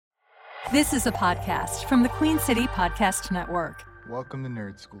This is a podcast from the Queen City Podcast Network. Welcome to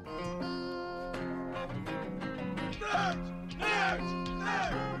Nerd School. Nerds! Nerds!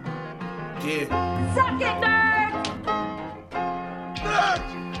 Nerds! Yeah. Suck it, nerds!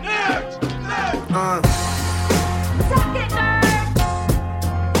 Nerds! Nerds! Nerds! Suck it, nerds!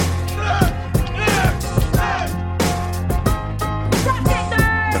 Nerds! Nerds! Nerds! Suck it,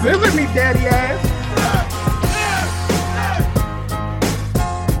 nerds! Visit me, daddy ass.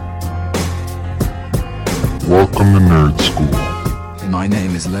 Welcome to Nerd School. My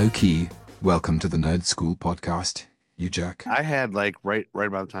name is Loki. Welcome to the Nerd School podcast. You Jack. I had like right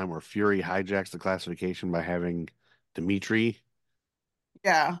about the time where Fury hijacks the classification by having Dimitri.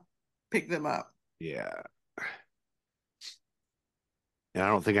 Yeah, pick them up. Yeah. And I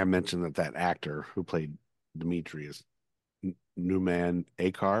don't think I mentioned that actor who played Dimitri is Numan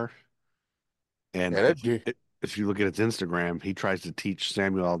Akar. And if you look at his Instagram, he tries to teach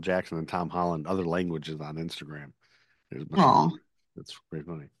Samuel L. Jackson and Tom Holland other languages on Instagram. Oh, That's pretty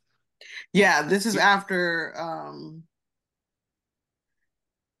funny. yeah. This is after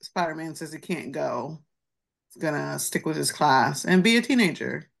Spider-Man says he can't go. He's gonna stick with his class and be a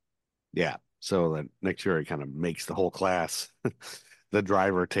teenager. Yeah. So that Nick Fury kind of makes the whole class. The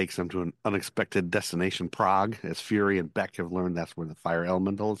driver takes them to an unexpected destination, Prague, as Fury and Beck have learned that's where the fire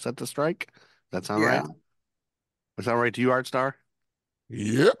elemental is set to strike. That sound right? That sound right to you, Art Star?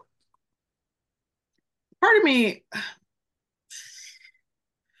 Yep. Part of me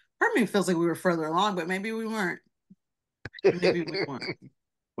feels like we were further along, but maybe we weren't. Maybe we weren't.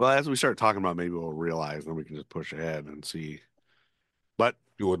 Well, as we start talking about, maybe we'll realize, then we can just push ahead and see. But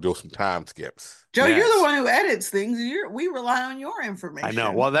You will do some time skips. Joe, Yes. you're the one who edits things. We rely on your information. I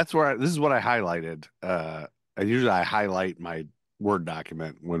know. Well, that's where this is what I highlighted. And usually I highlight my Word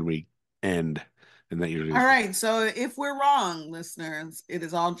document when we end, and that usually. All right. So if we're wrong, listeners, it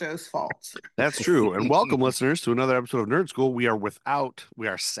is all Joe's fault. That's true. And welcome, listeners, to another episode of Nerd School. We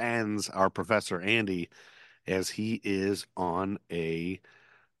are sans our Professor Andy, as he is on a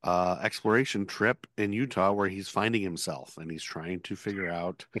exploration trip in Utah where he's finding himself and he's trying to figure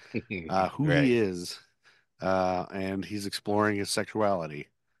out who Right. he is, and he's exploring his sexuality.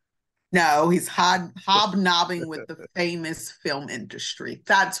 No, he's hobnobbing with the famous film industry.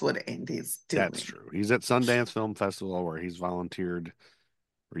 That's what Andy's doing. That's true. He's at Sundance Film Festival where he's volunteered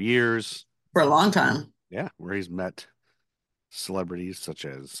for years. For a long time. Yeah, where he's met celebrities such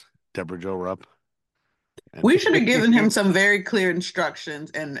as Deborah Jo Rupp. We should have given him some very clear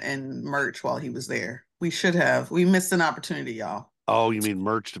instructions and merch while he was there. We should have. We missed an opportunity, y'all. Oh, you mean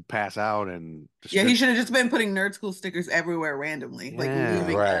merch to pass out and Yeah, he should have just been putting Nerd School stickers everywhere randomly, like Yeah.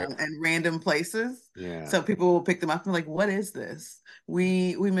 leaving Right. them in random places. Yeah. So people will pick them up and like, what is this?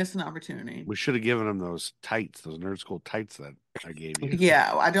 We missed an opportunity. We should have given him those tights, those Nerd School tights that I gave you.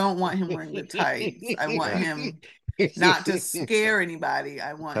 Yeah, I don't want him wearing the tights. I want him not to scare anybody.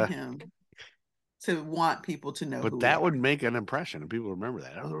 I want him to want people to know. But who that we would are. make an impression, and people remember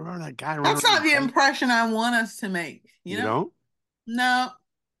that. Oh, remember that guy? That's not the impression I want us to make. You You know? know? No,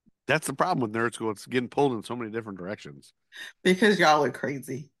 That's the problem with Nerd School. It's getting pulled in so many different directions. because y'all are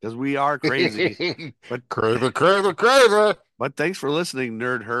crazy. Because we are crazy. But Crazy. But thanks for listening,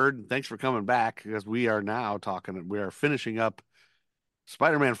 Nerd Herd. And thanks for coming back, because we are finishing up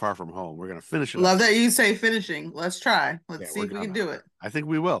Spider-Man Far From Home. We're going to finish it Love up. that you say finishing. Let's try. Let's Yeah, see we're if we can gonna. do it. I think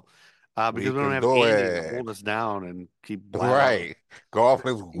we will. Because we don't can have do Andy it. to hold us down and keep blabbering. Right. Go off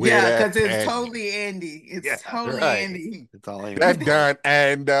this weird Yeah, ass because it's tangent. totally Andy. It's Yeah, totally right. Andy. It's all Andy. That's done.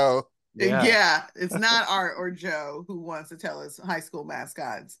 And Yeah. It's not Art or Joe who wants to tell us high school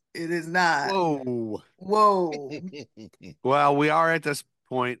mascots. It is not. Whoa. Whoa. Well, we are at this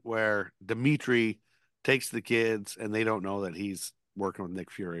point where Dimitri takes the kids, and they don't know that he's working with Nick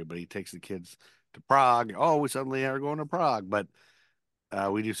Fury, but he takes the kids to Prague. Oh, we suddenly are going to Prague. But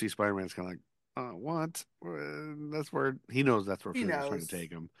we do see Spider-Man's kind of like, what? That's where he knows that's where He Fury's trying knows. to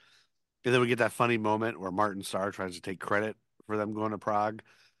take him. And then we get that funny moment where Martin Starr tries to take credit for them going to Prague.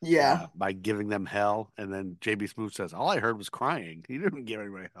 Yeah. By giving them hell, and then JB Smoove says, "All I heard was crying." He didn't give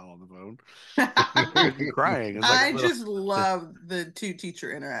anybody hell on the phone. Crying. It's like I a little- just love the two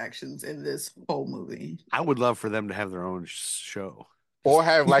teacher interactions in this whole movie. I would love for them to have their own show. or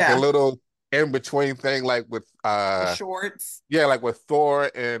have like Yeah. a little in between thing, like with Shorts. yeah, like with Thor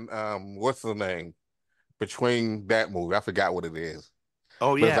and what's the name between that movie? I forgot what it is.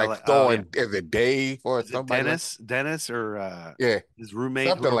 Oh But yeah, it's like Thor and is it Dave or Is it somebody? Dennis, or Yeah, his roommate,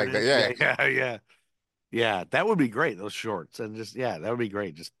 something like whoever that. it is? Yeah. That would be great. Those shorts, and just that would be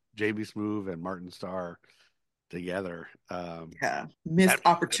great. Just JB Smoove and Martin Starr together. Yeah, missed That-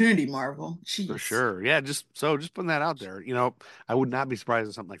 opportunity, Marvel. For Jeez. sure. Yeah, just putting that out there. I would not be surprised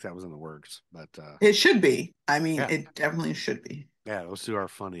if something like that was in the works. But It should be. I mean, yeah. it definitely should be. Yeah, those two are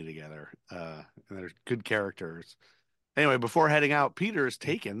funny together. And they're good characters. Anyway, before heading out, Peter is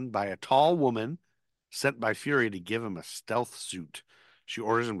taken by a tall woman sent by Fury to give him a stealth suit. She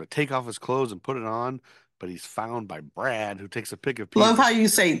orders him to take off his clothes and put it on, but he's found by Brad, who takes a pic of Peter. Love how you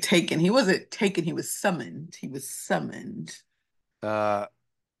say taken. He wasn't taken, he was summoned. He was summoned. Oh,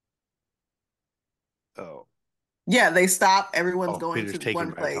 Yeah, they stop. Everyone's going Peter's to taken one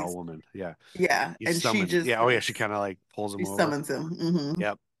by a tall place. woman. Yeah. Yeah, He's and she summoned. just Yeah, she kind of like pulls him she over. summons him. Mhm.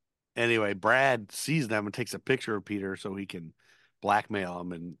 Yep. Anyway, Brad sees them and takes a picture of Peter so he can blackmail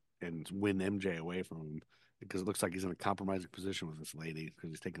him and win MJ away from him because it looks like he's in a compromising position with this lady because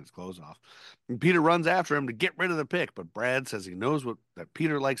he's taking his clothes off. And Peter runs after him to get rid of the pic, but Brad says he knows that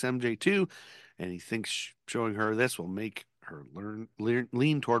Peter likes MJ too, and he thinks showing her this will make her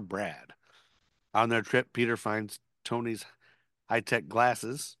lean toward Brad. On their trip, Peter finds Tony's high-tech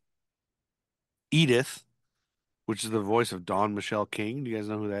glasses, Edith, which is the voice of Dawn Michelle King. Do you guys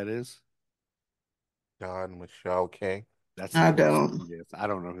know who that is? Dawn Michelle King. That's I the voice of don't. Edith. I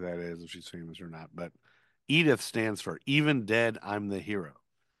don't know who that is, if she's famous or not. But Edith stands for Even Dead, I'm the Hero,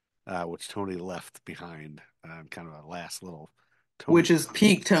 which Tony left behind. Kind of a last little Tony. Which is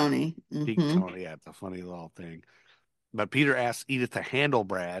peak Tony. Peak Mhm. Tony. Yeah, it's a funny little thing. But Peter asks Edith to handle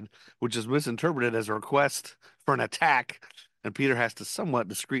Brad, which is misinterpreted as a request for an attack. And Peter has to somewhat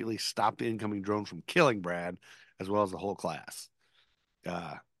discreetly stop the incoming drone from killing Brad, as well as the whole class.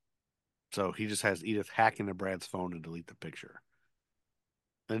 So he just has Edith hack into Brad's phone to delete the picture.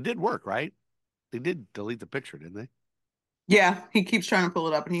 And it did work, right? They did delete the picture, didn't they? Yeah, he keeps trying to pull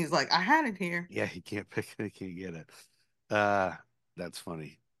it up and he's like, I had it here. Yeah, he can't pick it, he can't get it. That's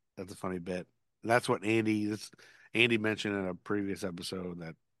funny. That's a funny bit. That's what Andy mentioned in a previous episode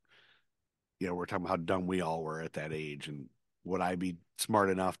that we're talking about how dumb we all were at that age, and would I be smart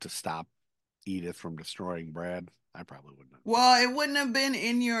enough to stop Edith from destroying Brad? I probably wouldn't have. Well, it wouldn't have been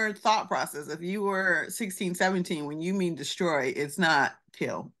in your thought process. If you were 16, 17, when you mean destroy, it's not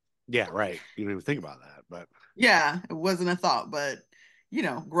kill. Yeah, right. You didn't even think about that, but Yeah, it wasn't a thought, but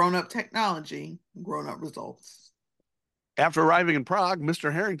grown up technology, grown up results. after arriving in Prague,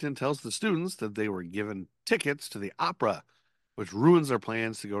 Mr. Harrington tells the students that they were given tickets to the opera, which ruins their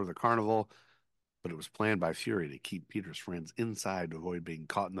plans to go to the carnival. But it was planned by Fury to keep Peter's friends inside to avoid being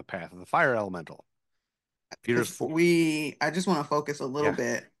caught in the path of the fire elemental. I just want to focus a little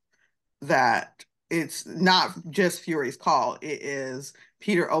bit that it's not just Fury's call. It is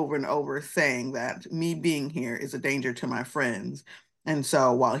Peter over and over saying that me being here is a danger to my friends. And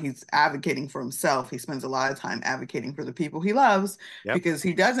so while he's advocating for himself, he spends a lot of time advocating for the people he loves because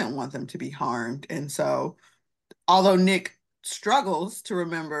he doesn't want them to be harmed. And so although Nick struggles to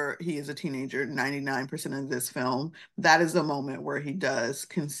remember he is a teenager 99% of this film, that is the moment where he does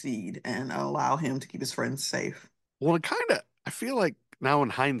concede and allow him to keep his friends safe. Well, I feel like now in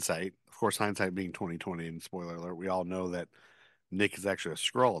hindsight, of course, hindsight being 2020, and spoiler alert, we all know that Nick is actually a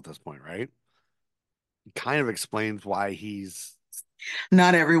Skrull at this point, right? It kind of explains why he's.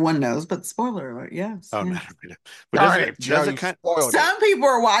 Not everyone knows, but spoiler alert, yes. Oh, yes. not everybody. But does it Some people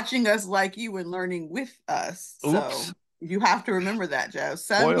are watching us like you and learning with us. Oops. So you have to remember that, Jeff.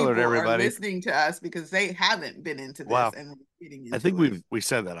 Some Spoiler, people everybody. are listening to us because they haven't been into this Wow. and getting into I think it. we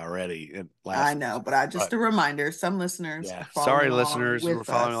said that already. I know, but just a reminder, some listeners. Yeah. are following Sorry, along listeners, with we're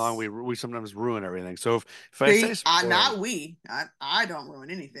following us. along. We sometimes ruin everything. So if I See, say spoiler, not we. I don't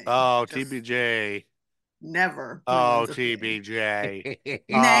ruin anything. oh, Just TBJ. never. Oh, ruins a thing. TBJ.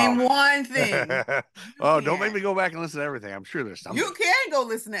 Name one thing. Oh, don't make can. me go back and listen to everything. I'm sure there's something. You can go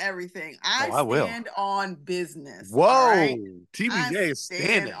listen to everything. I will. stand on business. Whoa, all right? TBJ I is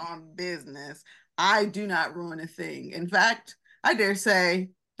standing. stand on business. I do not ruin a thing. In fact, I dare say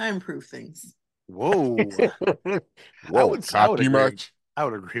I improve things. Whoa. Whoa, cocky much? I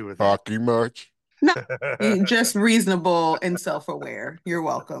would agree with that. Cocky much? You're just reasonable and self-aware. You're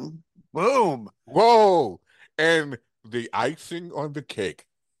welcome. Boom. Whoa. And the icing on the cake.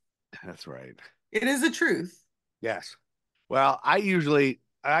 That's right. It is the truth. Yes. Well,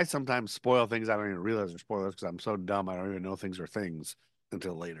 I sometimes spoil things I don't even realize they're spoilers because I'm so dumb I don't even know things are things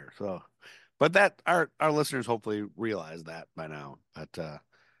until later. So, but that our listeners hopefully realize that by now. But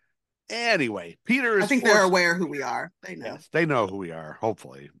anyway, Peter is. I think they're aware who we are. They know. Yes, they know who we are.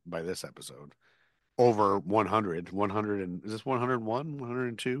 Hopefully by this episode, over 100, and is this 101,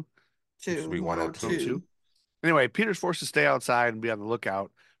 102? Used to be 102. Anyway, Peter's forced to stay outside and be on the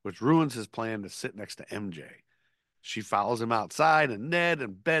lookout, which ruins his plan to sit next to MJ. She follows him outside, and Ned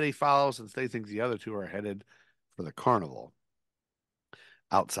and Betty follow since they think the other two are headed for the carnival.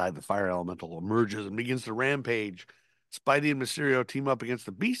 Outside, the fire elemental emerges and begins to rampage. Spidey and Mysterio team up against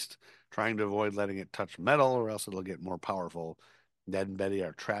the beast, trying to avoid letting it touch metal or else it'll get more powerful. Ned and Betty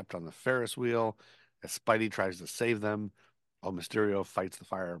are trapped on the Ferris wheel as Spidey tries to save them, while Mysterio fights the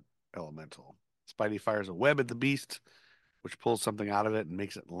fire elemental. Spidey fires a web at the beast, which pulls something out of it and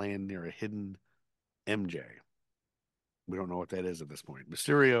makes it land near a hidden MJ. We don't know what that is at this point.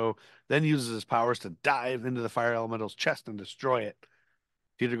 Mysterio then uses his powers to dive into the fire elemental's chest and destroy it.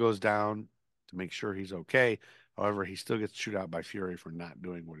 Peter goes down to make sure he's okay. However, he still gets chewed out by Fury for not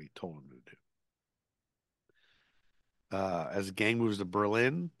doing what he told him to do. As the gang moves to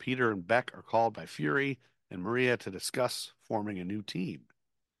Berlin, Peter and Beck are called by Fury and Maria to discuss forming a new team.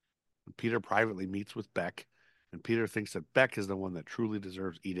 Peter privately meets with Beck, and Peter thinks that Beck is the one that truly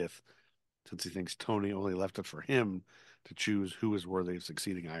deserves Edith, since he thinks Tony only left it for him to choose who is worthy of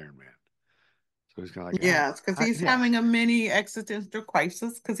succeeding Iron Man. So he's kind of like, Yeah, it's because he's having a mini existential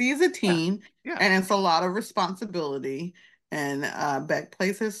crisis because he's a teen and it's a lot of responsibility. And Beck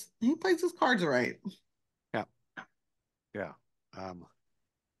plays his cards right. Yeah.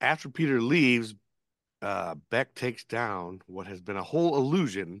 After Peter leaves, Beck takes down what has been a whole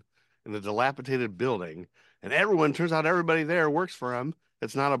illusion in the dilapidated building, and turns out everybody there works for him.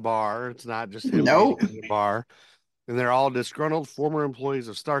 It's not a bar. It's not just him in a bar. And they're all disgruntled former employees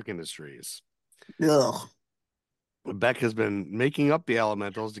of Stark Industries. Ugh. Beck has been making up the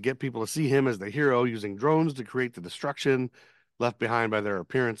elementals to get people to see him as the hero, using drones to create the destruction left behind by their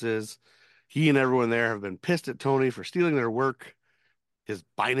appearances. He and everyone there have been pissed at Tony for stealing their work. His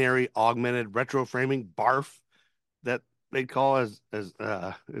binary augmented retro framing barf that they call is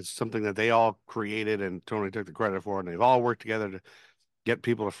something that they all created and Tony took the credit for, and they've all worked together to get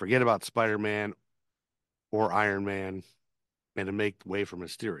people to forget about Spider-Man or Iron Man and to make way for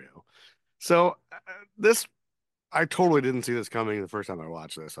Mysterio. So I totally didn't see this coming the first time I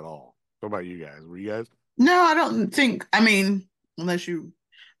watched this at all. What about you guys? Were you guys? No, I don't think. I mean,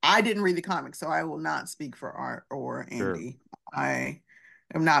 I didn't read the comics, so I will not speak for Art or Andy. Sure. I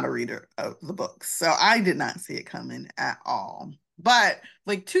am not a reader of the books, so I did not see it coming at all. But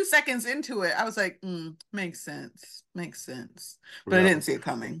like 2 seconds into it, I was like, makes sense. But I didn't see it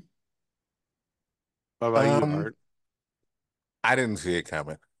coming. What about you, Art? I didn't see it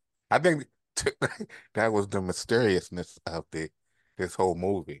coming. I think that was the mysteriousness of this whole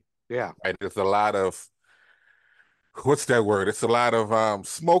movie. Yeah. Right? There's a lot of, what's that word? It's a lot of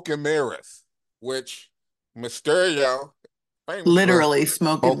smoke and mirrors, which Mysterio literally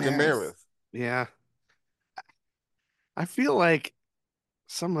smoke and mirrors. Yeah. I feel like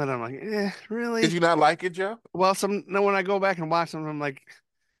some of them, I'm like, really? Did you not like it, Joe? Well, when I go back and watch them, I'm like,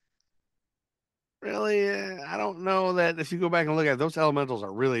 really? I don't know that if you go back and look at it, those elementals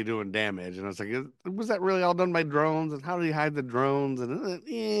are really doing damage. And it's like, was that really all done by drones? And how do you hide the drones? And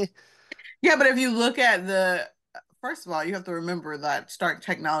Yeah, but if you look at first of all, you have to remember that Stark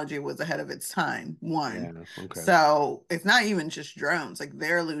technology was ahead of its time. One. Yeah, okay. So it's not even just drones. Like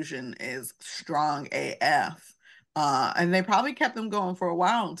their illusion is strong AF. And they probably kept them going for a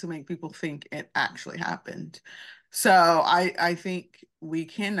while to make people think it actually happened. So I think we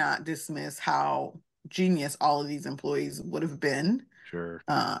cannot dismiss how genius all of these employees would have been. Sure.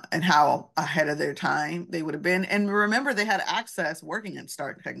 And how ahead of their time they would have been. And remember, they had access working at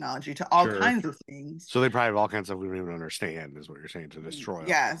Stark Technology to all kinds of things. So they probably have all kinds of stuff we don't even understand, is what you're saying, to destroy.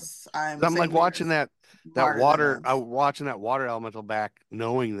 Yes. I'm like watching that water, watching that water elemental back,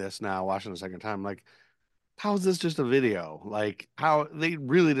 knowing this now, watching the second time, like, how is this just a video? Like, how they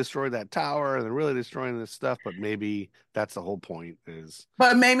really destroyed that tower and they're really destroying this stuff, but maybe that's the whole point is.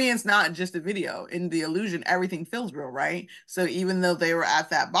 But maybe it's not just a video. In the illusion, everything feels real, right? So even though they were at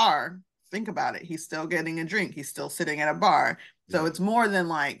that bar, think about it. He's still getting a drink. He's still sitting at a bar. So it's more than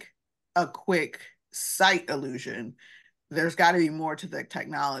like a quick sight illusion. There's got to be more to the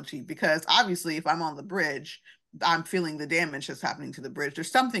technology, because obviously if I'm on the bridge, I'm feeling the damage that's happening to the bridge.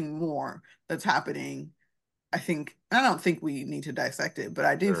 There's something more that's happening. I don't think we need to dissect it, but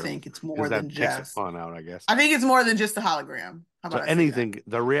I do think it's more than just takes the fun out, I guess. I think it's more than just a hologram. How about anything,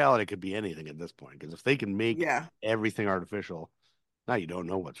 the reality could be anything at this point, because if they can make everything artificial, now you don't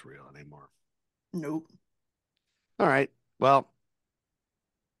know what's real anymore. Nope. All right. Well,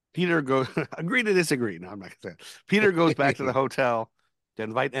 Peter goes agree to disagree. No, I'm not gonna say it. Peter goes back to the hotel to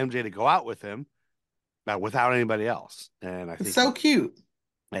invite MJ to go out with him, without anybody else. And I think it's so cute.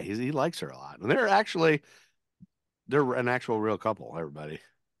 Yeah, he likes her a lot. And they're an actual real couple, everybody.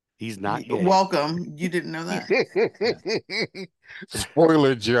 He's not gay. Welcome. You didn't know that.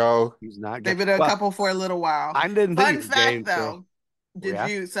 Spoiler, Joe. He's not gay. They've been a couple for a little while. I didn't Fun think he was fact, gay, though.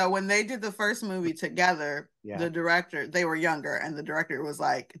 So when they did the first movie together, Yeah. the director, they were younger, and the director was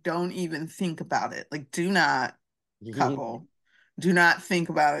like, don't even think about it. Like, do not couple. Do not think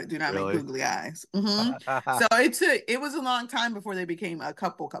about it. Do not Really? make googly eyes. So it was a long time before they became a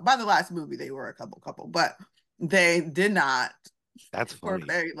couple. By the last movie, they were a couple, but they did not That's for a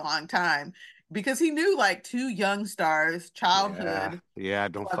funny. very long time because he knew like two young stars, childhood, Yeah,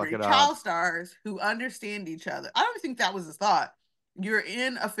 don't fuck it child up. stars who understand each other. I don't think that was his thought. You're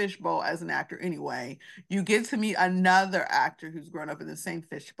in a fishbowl as an actor anyway. You get to meet another actor who's grown up in the same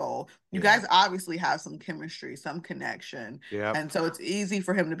fishbowl. You guys obviously have some chemistry, some connection. Yeah. And so it's easy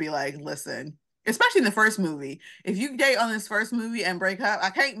for him to be like, listen, especially in the first movie, if you date on this first movie and break up, I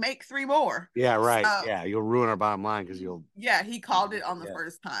can't make 3 more. Yeah, right. So, yeah, you'll ruin our bottom line because you'll. Yeah, he called it on the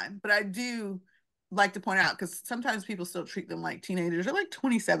first time. But I do like to point out, because sometimes people still treat them like teenagers. They're like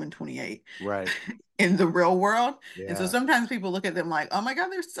 27, 28. Right. In the real world. Yeah. And so sometimes people look at them like, oh my God,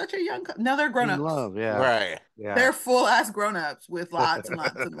 they're such a young no, they're grown-ups. Love, yeah. Right. Yeah. They're full-ass grown-ups with lots and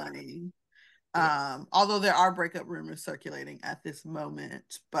lots of money. Although there are breakup rumors circulating at this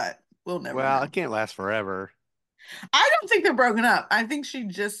moment, but we'll never know. It can't last forever. I don't think they're broken up. I think she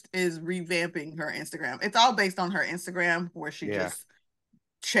just is revamping her Instagram. It's all based on her Instagram, where she just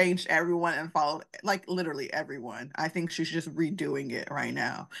changed everyone and followed like literally everyone. I think she's just redoing it right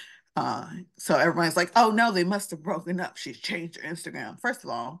now. So everyone's like, oh no, they must have broken up. She's changed her Instagram. First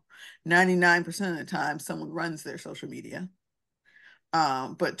of all, 99% of the time someone runs their social media.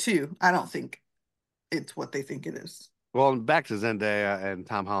 But 2, I don't think it's what they think it is. Well, back to Zendaya and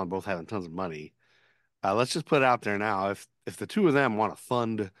Tom Holland both having tons of money. Let's just put it out there now. If the two of them want to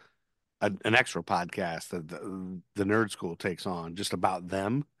fund an extra podcast that the Nerd School takes on just about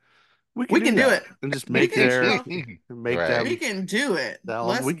them, we can do it and just make them. We can do it.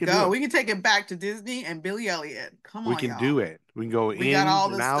 Let's go. We can take it back to Disney and Billy Elliot. Come on, we can do it. We can go in. We got all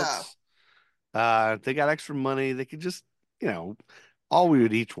this stuff. If they got extra money, they could just, all we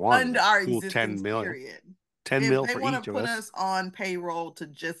would each want fund our cool existence. 10 million. Period. 10 mil for each of us. They want to put us on payroll to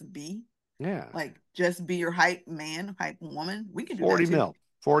just be. Yeah. Like just be your hype man, hype woman. We can do 40 that mil.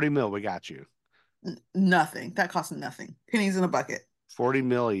 40 mil. We got you. Nothing. That costs nothing. Pennies in a bucket. 40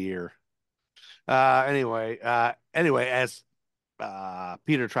 mil a year. Anyway, as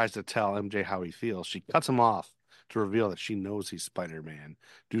Peter tries to tell MJ how he feels, she cuts him off to reveal that she knows he's Spider-Man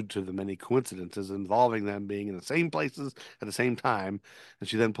due to the many coincidences involving them being in the same places at the same time. And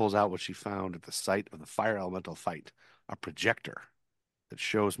she then pulls out what she found at the site of the fire elemental fight, a projector that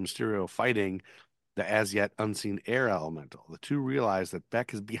shows Mysterio fighting the as yet unseen air elemental. The two realize that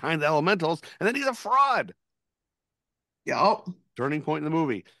Beck is behind the elementals and that he's a fraud. Yup. Turning point in the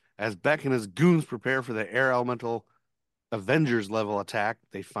movie. As Beck and his goons prepare for the air elemental Avengers level attack,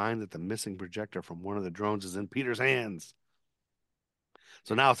 they find that the missing projector from one of the drones is in Peter's hands.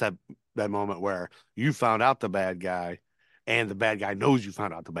 So now it's that moment where you found out the bad guy and the bad guy knows you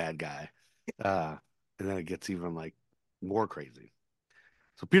found out the bad guy. And then it gets even like more crazy.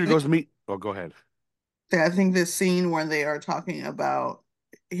 So Peter goes to meet. Oh, go ahead. I think this scene where they are talking about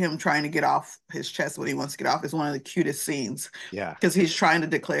him trying to get off his chest what he wants to get off is one of the cutest scenes. Yeah. Because he's trying to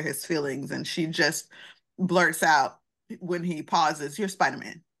declare his feelings and she just blurts out when he pauses, "You're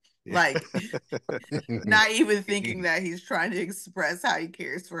Spider-Man." Yeah. Like not even thinking that he's trying to express how he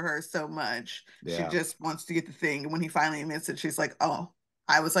cares for her so much. Yeah. She just wants to get the thing. And when he finally admits it, she's like, oh,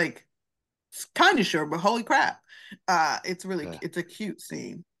 I was like kind of sure, but holy crap. It's a cute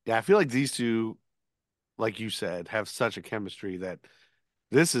scene. Yeah, I feel like these two, like you said, have such a chemistry that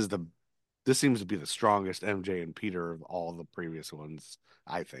this seems to be the strongest MJ and Peter of all the previous ones,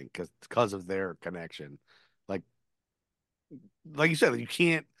 I think, because of their connection. Like you said, you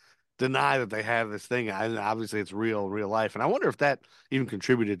can't deny that they have this thing. And obviously it's real life. And I wonder if that even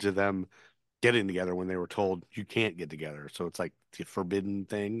contributed to them getting together when they were told you can't get together. So it's like the forbidden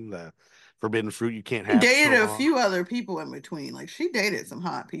thing, the forbidden fruit you can't have. She dated a few other people in between. Like she dated some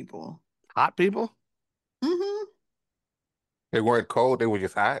hot people. Hot people? Mm-hmm. They weren't cold, they were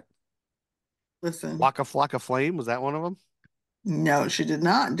just hot. Listen. Waka Flocka Flame, was that one of them? No, she did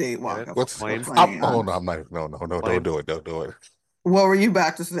not date Waka Flame. Oh no, I'm not. No, don't do it. Don't do it. What were you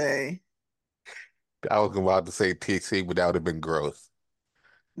about to say? I was about to say TC, but that would have been gross.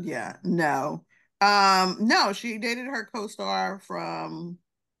 Yeah, no. No, she dated her co-star from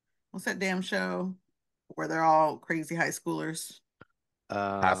what's that damn show where they're all crazy high schoolers?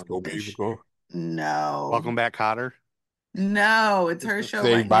 High School Musical. No. Welcome Back, Kotter. No, it's her show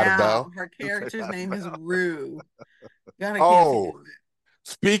Saved right by now. the Bell. Her character's name is Rue.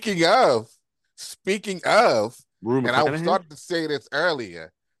 Speaking of, Rue and I was starting to say this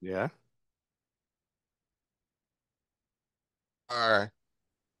earlier. Yeah.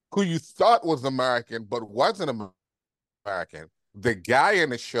 who you thought was American but wasn't American. The guy in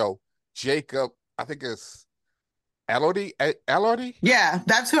the show, Jacob, I think it's Elodie. Elodie? Yeah,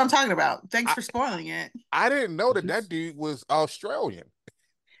 that's who I'm talking about. Thanks for spoiling it. I didn't know that dude was Australian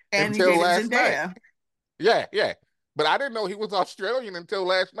And he until dated last night. Zendaya Yeah. But I didn't know he was Australian until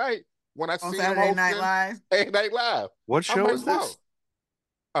last night when I on seen him Saturday Night hosting Live. Saturday Night Live. What I'm show like, is this?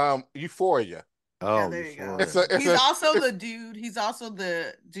 Euphoria. Oh, Yeah, there you go. Euphoria. He's also the dude. He's also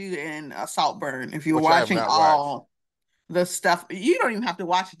the dude in Saltburn. If you're Which I have watching not all the stuff, you don't even have to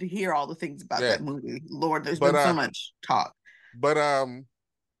watch it to hear all the things about Yeah. that movie. Lord, there's But, been so much talk. But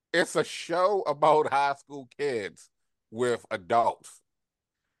it's a show about high school kids with adults.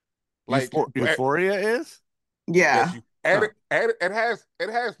 Like Euphoria is? Yeah. Yes, it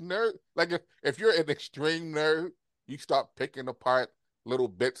has nerd. Like if you're an extreme nerd, you start picking apart little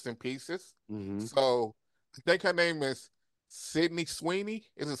bits and pieces. Mhm. So I think her name is Sydney Sweeney.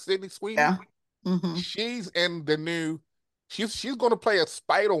 Is it Sydney Sweeney? Yeah. Mhm. She's in the new. She's going to play a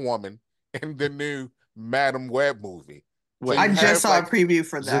Spider Woman in the new Madam Web movie. Wait, I you just have, saw like, a preview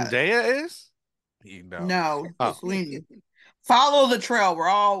for that. Zendaya is? You know. No, Oh. Sweeney. Follow the trail. We're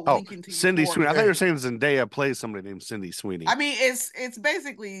all Oh, linking to Cindy Euphoria. Sweeney. I thought you were saying Zendaya plays somebody named Cindy Sweeney. I mean, it's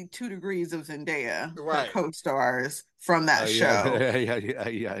basically 2 degrees of Zendaya, her Right. co-stars from that show.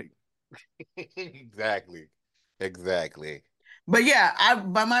 Yeah. Exactly. But yeah,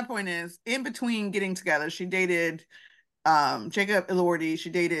 but my point is, in between getting together, she dated Jacob Elordi.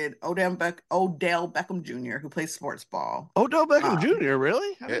 She dated Odell Beckham Jr., who plays sports ball. Odell Beckham Jr.,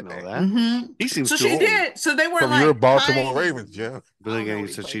 really? I didn't know that. Mhm. He seems So too she old. did. So they were From like your Baltimore tiny. Ravens, Jeff. But I don't again, know you what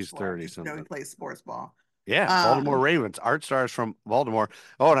he said plays she's for. 30 I just know something. he plays sports ball. Yeah, Baltimore Ravens, art stars from Baltimore.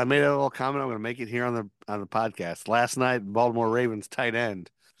 Oh, and I made a little comment. I'm going to make it here on the podcast. Last night, Baltimore Ravens tight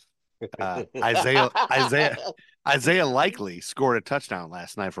end Isaiah Likely scored a touchdown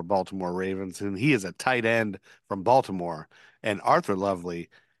last night for Baltimore Ravens, and he is a tight end from Baltimore. And Arthur Lovely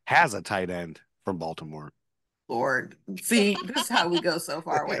has a tight end from Baltimore. Lord, see, this is how we go so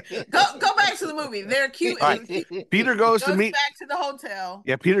far away. Go back to the movie. They're cute. All right. Peter goes to meet back to the hotel.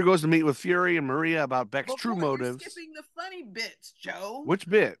 Yeah, Peter goes to meet with Fury and Maria about Beck's true Before you're motives. skipping the funny bits, Joe. Which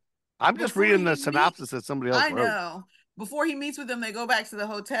bit? I'm just Before reading he the synopsis that somebody else I wrote. know. Before he meets with them, they go back to the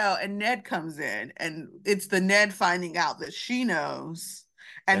hotel, and Ned comes in, and it's the Ned finding out that she knows,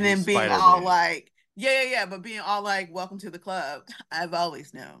 and That then he's being Spider-Man. all like, yeah, but being all like, "Welcome to the club." I've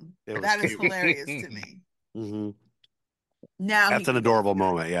always known. It was That is cute. hilarious to me. Mm-hmm. Now That's an adorable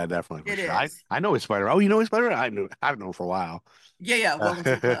moment. Yeah, definitely. For It sure. is. I know he's Spider-Man. Oh, you know he's Spider-Man? I've known for a while. Yeah, welcome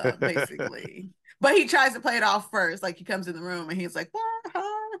to the club, basically. But he tries to play it off first, like he comes in the room and he's like, "What?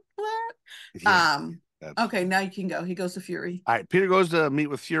 Huh? What?" Yeah, Okay, now you can go. He goes to Fury. All right, Peter goes to meet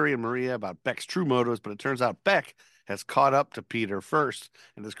with Fury and Maria about Beck's true motives, but it turns out Beck has caught up to Peter first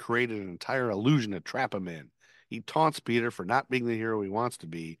and has created an entire illusion to trap him in. He taunts Peter for not being the hero he wants to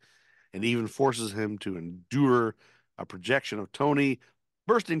be, and even forces him to endure a projection of Tony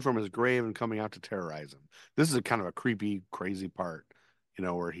bursting from his grave and coming out to terrorize him. This is a kind of a creepy, crazy part,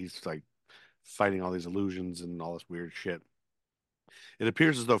 where he's like fighting all these illusions and all this weird shit. It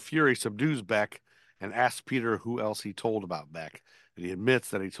appears as though Fury subdues Beck and asks Peter who else he told about Beck. And he admits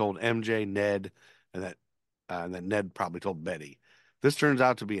that he told MJ, Ned, and that Ned probably told Betty. This turns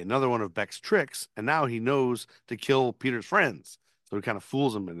out to be another one of Beck's tricks, and now he knows to kill Peter's friends. So he kind of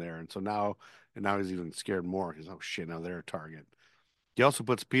fools him in there. And so now he's even scared more. He's, oh shit, now they're a target. He also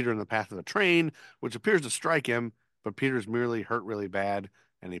puts Peter in the path of a train, which appears to strike him, but Peter's merely hurt really bad,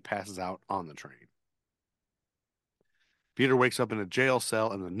 and he passes out on the train. Peter wakes up in a jail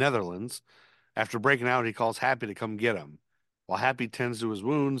cell in the Netherlands. After breaking out, he calls Happy to come get him. While Happy tends to his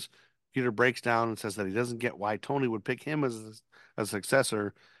wounds, Peter breaks down and says that he doesn't get why Tony would pick him as a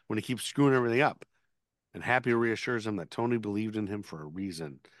successor when he keeps screwing everything up. And Happy reassures him that Tony believed in him for a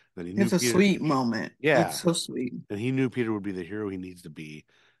reason. That he knew It's a Peter, sweet moment. Yeah. It's so sweet. And he knew Peter would be the hero he needs to be.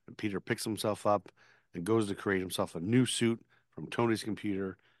 And Peter picks himself up and goes to create himself a new suit from Tony's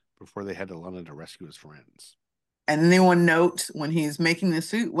computer before they head to London to rescue his friends. And anyone note when he's making the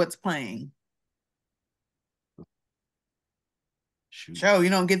suit, what's playing? Shoot. Joe, you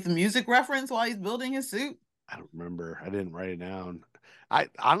don't get the music reference while he's building his suit? I don't remember. I didn't write it down. I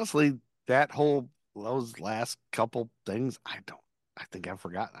honestly, those last couple things, I think I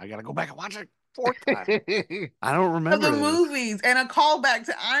forgot. I got to go back and watch it fourth time. I don't remember the this. movies and a callback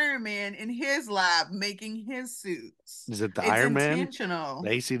to Iron Man in his lab making his suits. Is it the It's Iron Man? intentional.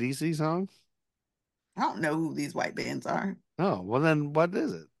 The AC/DC song? I don't know who these white bands are. Oh, well then what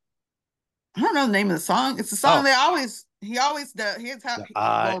is it? I don't know the name of the song. It's the song they always He always does. Here's how.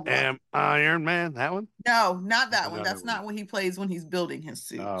 I Well, am Iron Man. That one? no, not that Or one. the other That's not what he plays when he's building his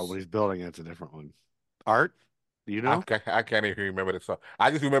suits. Oh, when he's building it, it's a different one. Art? Do you know? I can't even remember the song.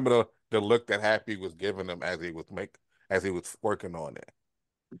 I just remember the look that Happy was giving him as he was working on it.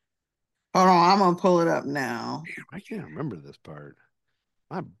 Hold on, I'm gonna pull it up now. Damn, I can't remember this part.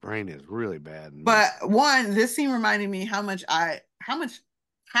 My brain is really bad. But one, this scene reminded me how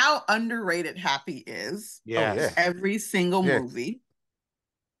underrated Happy is. Yes. yeah. Every single Yeah. movie.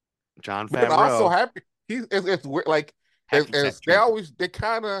 John But also Favreau. Happy. It's weird. Like Happy as Factory. they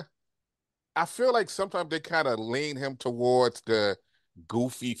kind of. I feel like sometimes they kind of lean him towards the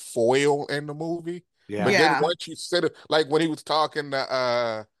goofy foil in the movie. Yeah. But Yeah. then once you sit it, like when he was talking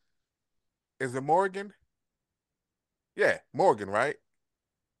to is it Morgan? Yeah, Morgan, right?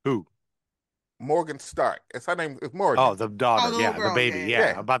 Who? Morgan Stark. It's her name. It's Morgan. Oh, the daughter. Oh, the Yeah, little the girl, baby. yeah,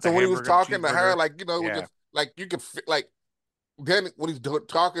 Yeah. About the so when he was hamburger and talking to her, cheeseburger. like it was Yeah. just like you could like then when he's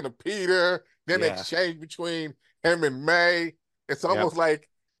talking to Peter, then the Yeah. exchange between him and May. It's almost like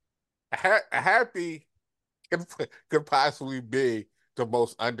Happy could possibly be the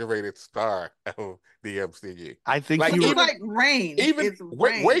most underrated star of the MCU. I think Like, he It's would. like range. Even It's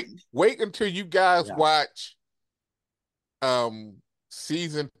wait range. until you guys Yeah. watch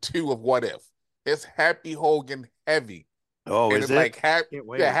season 2 of What If. It's Happy Hogan heavy. Oh, And is it's it? like Happy, Can't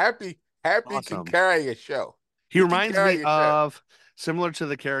wait. yeah, Happy Awesome. can carry a show. He can reminds carry me a show. of similar to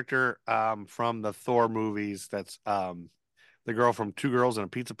the character from the Thor movies. That's the girl from Two Girls in a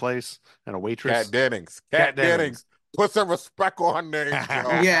Pizza Place and a waitress. Kat Dennings. Kat Dennings. Put some respect on there,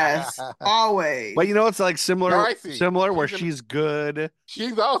 Joe. Yes, always. But you know, it's like similar Darcy. where She's in- she's good.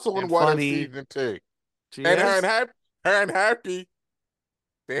 She's also in And What If funny. season 2. She And is. her and Happy,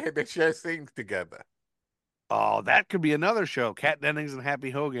 they share scenes together. Oh, that could be another show. Kat Dennings and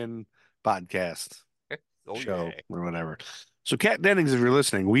Happy Hogan podcast Oh, show or whatever. So, Kat Dennings, if you're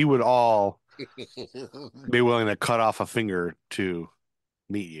listening, we would all yeah. be willing to cut off a finger to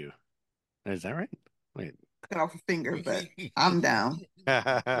meet you. Is that right? Wait. Cut off a finger, but I'm down.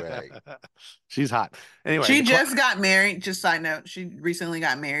 Right. She's hot. Anyway, She just got married. Just side note, she recently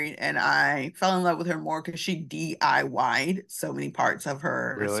got married, and I fell in love with her more because she DIY'd so many parts of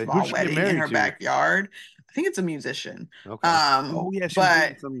her Really? small Who'd she get wedding in married her to? backyard. I think it's a musician. Okay. Oh yeah, she was but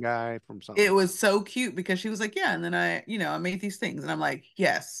dating some guy from something. it was so cute because she was like, yeah, and then I made these things, and I'm like,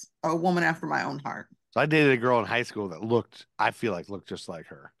 yes, a woman after my own heart. So I dated a girl in high school that I feel like looked just like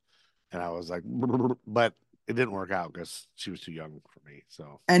her, and I was like, but it didn't work out because she was too young for me.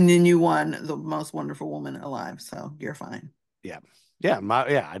 So And then you won the most wonderful woman alive, so you're fine. yeah,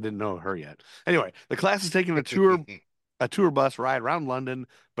 I didn't know her yet. Anyway, the class is taking a tour bus ride around London,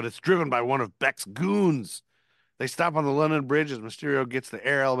 but it's driven by one of Beck's goons. They stop on the London Bridge as Mysterio gets the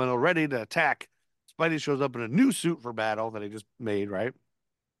air elemental ready to attack. Spidey shows up in a new suit for battle that he just made, right?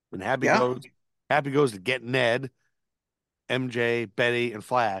 And Happy goes to get Ned, MJ, Betty, and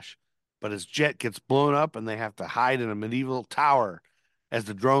Flash, but his jet gets blown up and they have to hide in a medieval tower as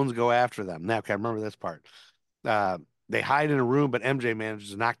the drones go after them. Now, okay, I remember this part. They hide in a room, but MJ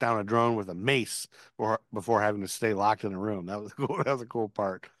manages to knock down a drone with a mace before having to stay locked in a room. That was cool. That was a cool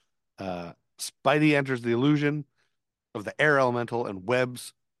part. Spidey enters the illusion of the air elemental and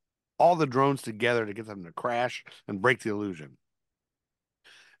webs all the drones together to get them to crash and break the illusion.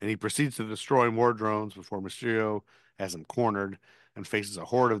 And he proceeds to destroy more drones before Mysterio has him cornered and faces a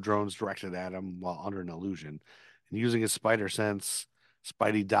horde of drones directed at him while under an illusion. And using his spider sense,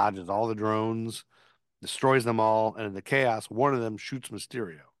 Spidey dodges all the drones, destroys them all, and in the chaos, one of them shoots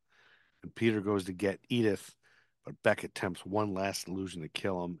Mysterio. And Peter goes to get Edith, but Beck attempts one last illusion to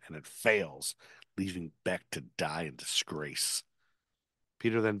kill him, and it fails, leaving Beck to die in disgrace.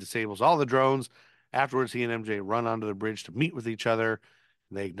 Peter then disables all the drones. Afterwards, he and MJ run onto the bridge to meet with each other.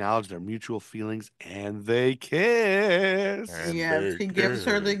 They acknowledge their mutual feelings, and they kiss. And Yes, they he gives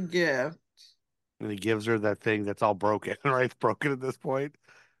her the kiss. gift. And he gives her that thing that's all broken, right? It's broken at this point,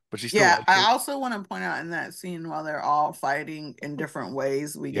 but she still Yeah, likes I it. also want to point out in that scene while they're all fighting in different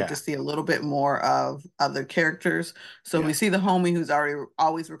ways, we get Yeah. to see a little bit more of other characters. So Yeah. we see the homie who's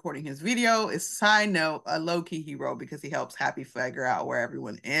always recording his video. Is side note a low-key hero because he helps Happy figure out where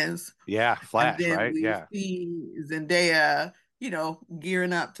everyone is. Yeah, And Flash, then right? we Yeah. see Zendaya,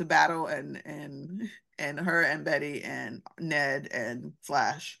 gearing up to battle and her and Betty and Ned and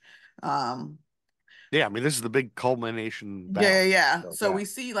Flash. Yeah, I mean, this is the big culmination battle. Yeah. So, So yeah. we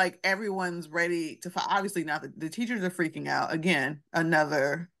see like everyone's ready to fight. Obviously, not the teachers are freaking out. Again,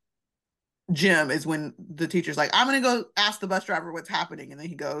 another gem is when the teacher's like, I'm gonna go ask the bus driver what's happening, and then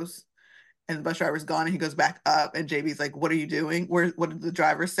he goes, and the bus driver's gone, and he goes back up, and JB's like, what are you doing? What did the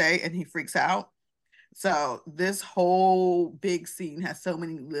driver say? And he freaks out. So this whole big scene has so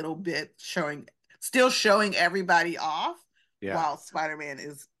many little bits still showing everybody off Yeah. while Spider-Man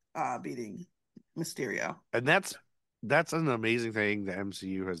is beating Mysterio. And that's an amazing thing the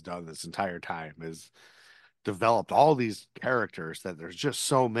MCU has done this entire time, is developed all these characters that there's just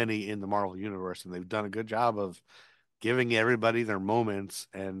so many in the Marvel universe, and they've done a good job of giving everybody their moments,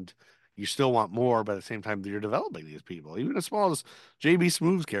 and you still want more, but at the same time you're developing these people. Even as small as JB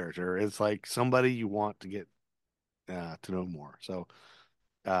Smooth's character, it's like somebody you want to get to know more. So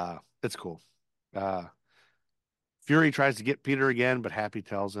it's cool. Fury tries to get Peter again, but Happy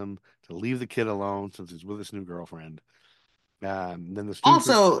tells him to leave the kid alone since he's with his new girlfriend. Then the students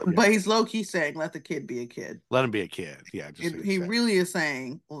Also, but he's low-key saying, let the kid be a kid. let him be a kid. Yeah, just He really is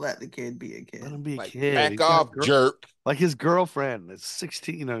saying, let the kid be a kid. let him be a Like, kid. back He's got a off, jerk. like his girlfriend. It's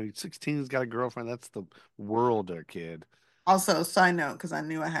 16. 16's got a girlfriend. That's the world, their kid. Also, side note, because I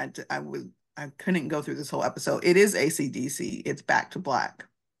knew I couldn't go through this whole episode. It is AC/DC. It's Back to Black.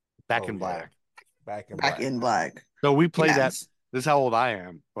 Back Oh, in yeah. black. Back in black. So we played that. Yes. This is how old I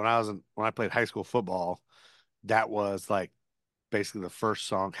am. When I played high school football, that was like basically the first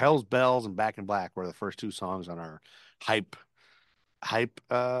song. Hell's Bells and Back in Black were the first two songs on our hype tape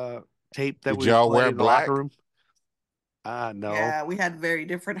that Did we y'all played wear in the black? locker room. No. Yeah, we had very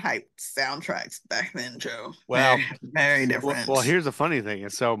different hype soundtracks back then, Joe. Well, very different. Well, here's the funny thing.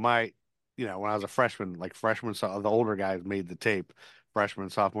 And so when I was a freshman, like freshman, the older guys made the tape. Freshman,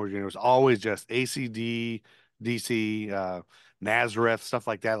 sophomore year, it was always just ACD, DC, Nazareth, stuff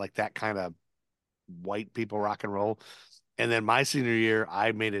like that kind of white people rock and roll. And then my senior year,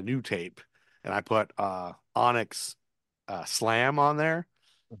 I made a new tape and I put Onyx Slam on there.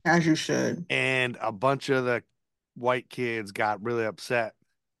 As you should. And a bunch of the white kids got really upset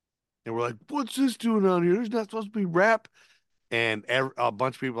and were like, "What's this doing on here? There's not supposed to be rap." And a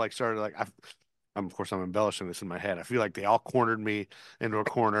bunch of people like started like, of course I'm embellishing this in my head. I feel like they all cornered me into a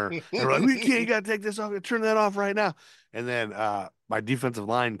corner. And were like, you got to take this off. Turn that off right now. And then my defensive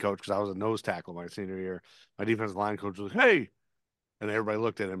line coach, because I was a nose tackle my senior year, my defensive line coach was like, "Hey," and everybody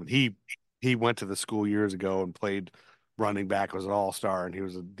looked at him. And he went to the school years ago and played running back, was an all-star, and he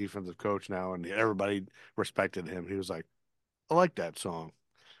was a defensive coach now. And everybody respected him. He was like, "I like that song."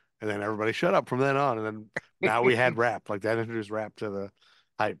 And then everybody shut up from then on. And then now we had rap. Like that introduced rap to the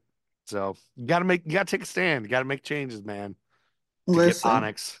hype. So you gotta take a stand. You gotta make changes, man. To Listen, get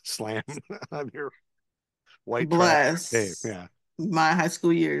Onyx Slam on your white bless. tape. Yeah. My high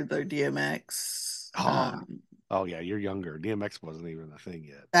school year, the DMX. Oh yeah, you're younger. DMX wasn't even a thing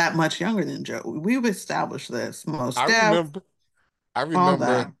yet. That much younger than Joe. We've established this. Most I Def,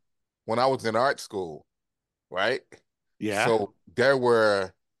 remember when I was in art school, right? Yeah. So there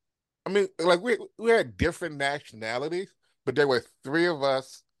were, like we had different nationalities, but there were three of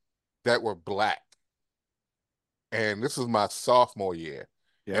us that were black. And this was my sophomore year.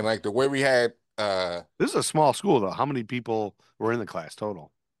 Yeah. And like the way we had this is a small school though. How many people were in the class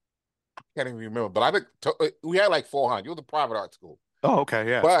total? I can't even remember, but I think we had like 400. It was a private art school. Oh, okay,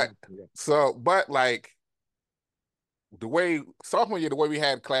 yeah. But like the way sophomore year, the way we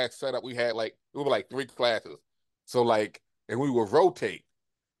had class set up, we were like 3 classes. So like, and we would rotate.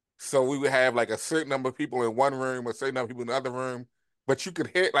 So we would have like a certain number of people in one room, a certain number of people in the other room, but you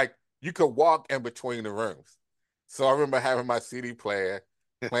could walk in between the rooms. So I remember having my CD player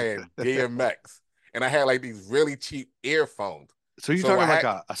playing DMX, and I had like these really cheap earphones. So you're talking like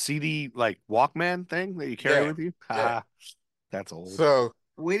a CD like Walkman thing that you carry with you? Yeah. That's old. So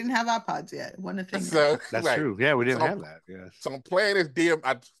we didn't have iPods yet. Wasn't a thing. So that's true. Yeah, we didn't have that. Yeah. So I'm playing this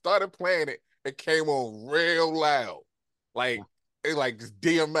I started playing it. It came on real loud, like it's like just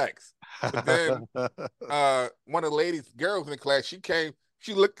DMX. But then one of the girls in the class, she came.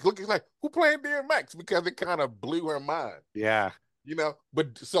 She looked like, "Who playing DMX?" Because it kind of blew her mind. Yeah.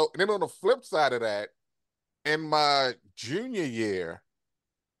 But so then on the flip side of that, in my junior year,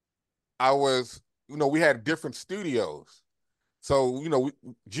 I was, we had different studios. So,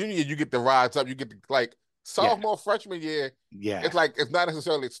 junior year, you get the rides up, you get like sophomore, freshman year. Yeah. It's not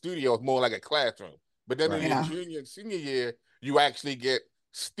necessarily a studio, it's more like a classroom. But then in your junior and senior year, you actually get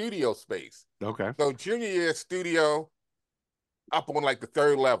studio space. Okay. So junior year studio up on like the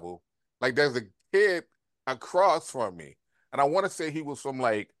 3rd level, like there's a kid across from me. And I want to say he was from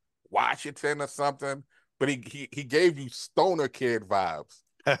like Washington or something, but he gave you stoner kid vibes.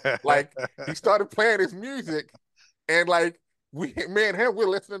 Like he started playing his music, and like me and him, we're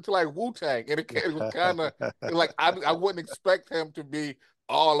listening to like Wu-Tang, and it was kind of like I wouldn't expect him to be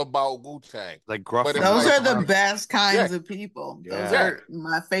all about Wu-Tang. Like gruff. Those are the best kinds of people. Yeah. Those are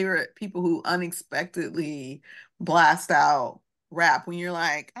my favorite people who unexpectedly blast out rap when you're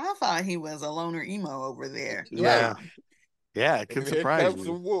like, I thought he was a loner emo over there. Yeah. Um, Yeah, it can And here surprise comes you.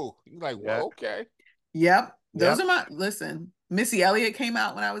 some Woo. You're like, well, Yeah. okay. Yep. Those Yep. are my listen. Missy Elliott came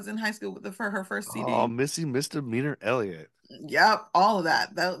out when I was in high school for her first CD. Oh, Missy Misdemeanor Elliott. Yep, all of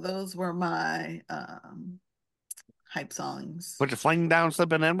that. Those were my hype songs. Put your fling down,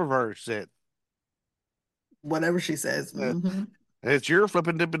 slipping and reverse it. Whatever she says. Mhm. It's your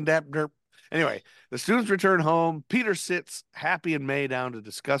flipping, dipping, dap, derp. Anyway, the students return home. Peter sits Happy and May down to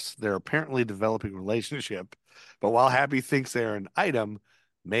discuss their apparently developing relationship. But while Happy thinks they're an item,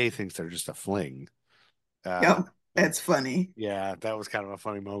 May thinks they're just a fling. Yep, that's funny. Yeah, that was kind of a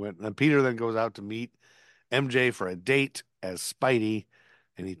funny moment. And then Peter then goes out to meet MJ for a date as Spidey,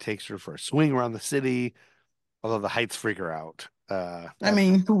 and he takes her for a swing around the city. Although the heights freak her out. I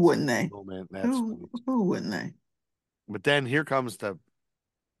mean, who wouldn't they? Moment, that's Who wouldn't they? But then here comes the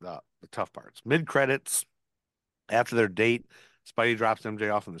tough parts. Mid credits, after their date, Spidey drops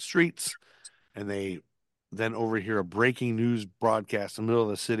MJ off in the streets, and they then overhear a breaking news broadcast in the middle of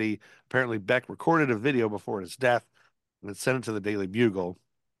the city. Apparently, Beck recorded a video before his death and it sent it to the Daily Bugle.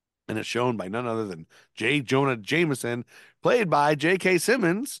 And it's shown by none other than J. Jonah Jameson, played by J.K.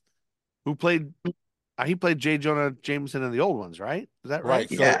 Simmons, who played he played J. Jonah Jameson in the old ones, right? Is that right?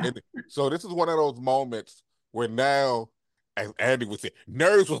 Right. Yeah. So this is one of those moments where now, as Andy would say,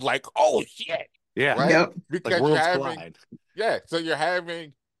 nerds was like, oh shit. Yeah. Right? Yep. Because Like you're worlds having collide. so you're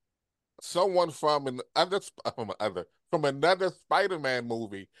having someone from another Spider-Man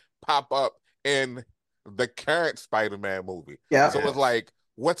movie pop up in the current Spider-Man movie. Yeah. So it's like,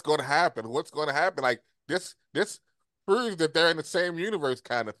 what's going to happen? What's going to happen? Like this proves that they're in the same universe,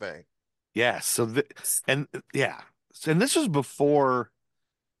 kind of thing. Yes. So and this was before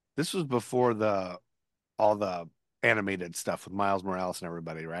the all the animated stuff with Miles Morales and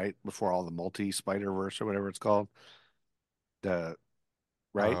everybody, right? Before all the multi Spider-Verse or whatever it's called.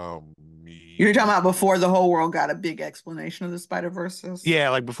 Right? You're talking about before the whole world got a big explanation of the Spider-Verses? Yeah,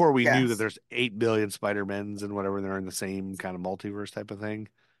 like before we knew that Yes. there's 8 billion Spider-Mens and whatever, they're in the same kind of multiverse type of thing.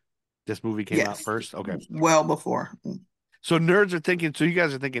 This movie came out Yes. first. Okay. Well before. So you guys are thinking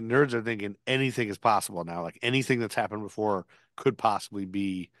nerds are thinking anything is possible now. Like anything that's happened before could possibly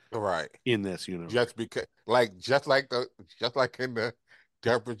be Right. in this universe. Just because, just like in the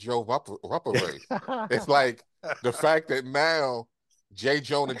Deborah Joe Ruppelverse. It's like the fact that now J.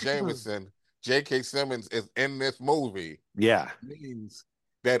 Jonah Jameson, J.K. Simmons is in this movie Yeah. means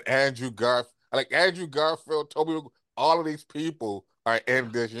that Andrew Garfield, Toby, all of these people are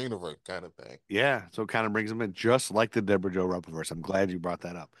in this universe, kind of thing. Yeah. So it kind of brings them in just like the Deborah Joe Ruppelverse. I'm glad you brought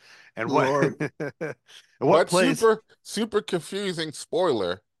that up. And Lord. what plays? Super confusing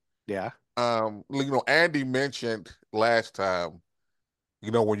spoiler. Yeah. Andy mentioned last time,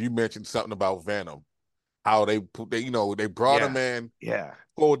 when you mentioned something about Venom, how they brought him in, Yeah.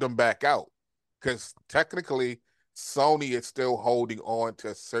 pulled them back out, because technically Sony is still holding on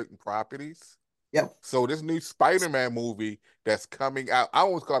to certain properties. Yep. So this new Spider-Man movie that's coming out, I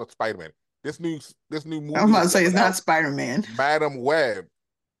always call it Spider-Man. This new movie. I was about to say it's coming not out, Spider-Man. Madam Web.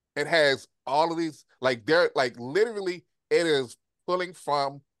 It has all of these, they're literally, it is pulling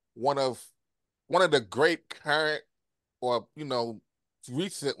from one of the great current or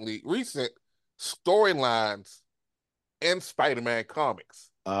recent storylines in Spider-Man comics.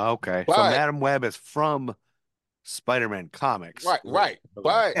 Okay. So But- Madam Web is from Spider-Man comics. Right. Okay.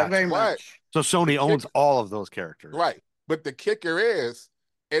 But Yeah, very much. So Sony owns all of those characters. Right. But the kicker is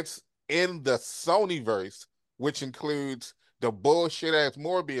it's in the Sonyverse, which includes the bullshit ass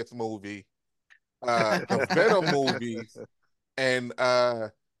Morbius movie, the Venom movies, and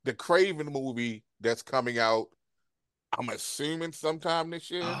the Craven movie that's coming out, I'm assuming sometime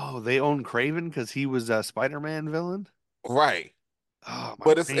this year. Oh, they own Craven because he was a Spider-Man villain? Right. Oh, my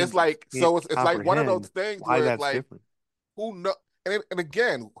But it's brain like, so it's can't like one of those comprehend things why where that's it's like, different. who know, and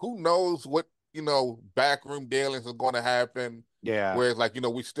again, who knows what backroom dealings are going to happen. Yeah. Whereas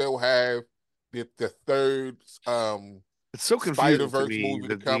we still have the third It's so confusing to Spider-Verse me movie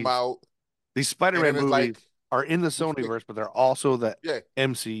to that come out. these Spider-Man And it's movies like, are in the Sonyverse, but they're also the yeah,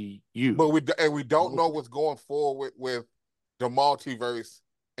 MCU. but we don't know what's going forward with the multiverse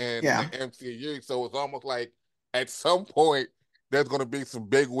and Yeah. the MCU. So it's almost like at some point there's going to be some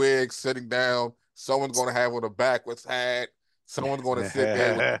big wigs sitting down. Someone's going to have on a backwards hat. Someone's going to sit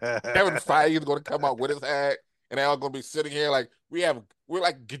there with Kevin Feige is going to come out with his hat, and they're all going to be sitting here like we're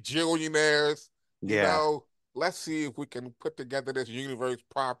like gajillionaires. Yeah. Let's see if we can put together this universe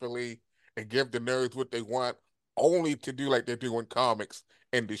properly and give the nerds what they want, only to do like they do in comics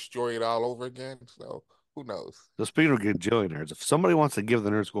and destroy it all over again. So Who knows? So speaking of gajillionaires, if somebody wants to give the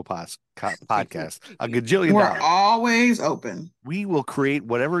Nerd School podcast a gajillion We're dollars, always open. we will create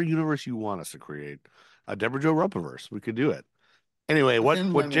whatever universe you want us to create. A Deborah Jo Rumpaverse. We could do it. Anyway, what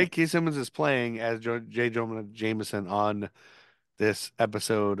Within limits. J.K. Simmons is playing as J. Jonah Jameson on this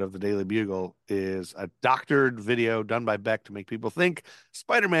episode of the Daily Bugle is a doctored video done by Beck to make people think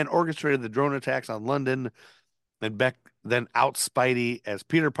Spider-Man orchestrated the drone attacks on London. And Beck then outs Spidey as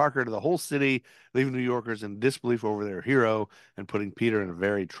Peter Parker to the whole city, leaving New Yorkers in disbelief over their hero and putting Peter in a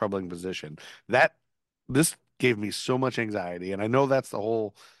very troubling position. This gave me so much anxiety, and I know that's the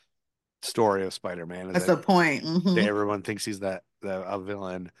whole story of Spider-Man. That's the point. Mhm. Everyone thinks he's a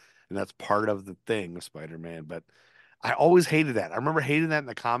villain, and that's part of the thing with Spider-Man. But I always hated that. I remember hating that in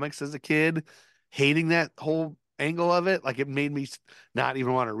the comics as a kid, hating that whole angle of it. Like it made me not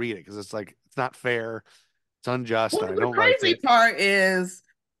even want to read it because it's like it's not fair, it's unjust. Well, and I the don't like crazy it. part is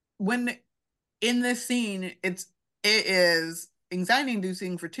when in this scene, it is anxiety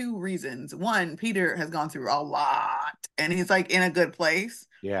inducing for two reasons. One, Peter has gone through a lot and he's like in a good place.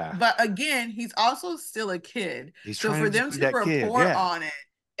 Yeah. But again, he's also still a kid. He's So trying for to them be to that report kid, yeah. on it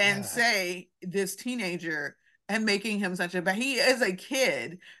and Yeah. say this teenager and making him such a, but he is a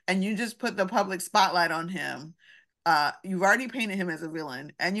kid and you just put the public spotlight on him. You've already painted him as a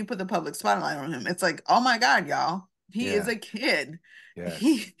villain and you put the public spotlight on him. It's like, oh my God, y'all. He is Yeah. a kid.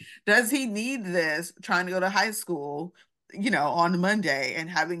 Yes. Does he need this trying to go to high school, on Monday and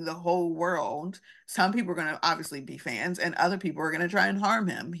having the whole world? Some people are going to obviously be fans and other people are going to try and harm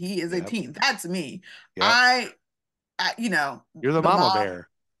him. He is a Yep. teen. That's me. Yep. You're You're the mama bear.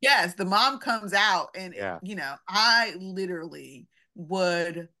 Yes, the mom comes out and Yeah. I literally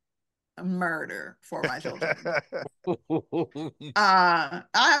would murder for my children. I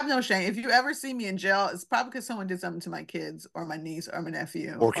have no shame. If you ever see me in jail, it's probably because someone did something to my kids or my niece or my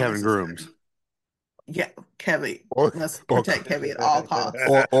nephew Or Kevin my sister. Grooms. Yeah, Kevin. Or- Let's or- protect Kevin at all costs.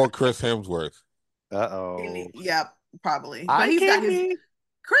 Or Chris Hemsworth. Uh-oh. Yep, probably. I But he's got his can't.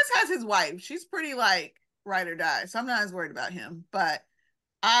 Chris has his wife. She's pretty like ride or die, so I'm not as worried about him. But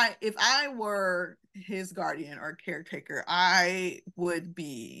if I were his guardian or caretaker, I would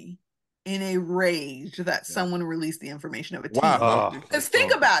be in a rage that someone released the information of a teen. Wow. Because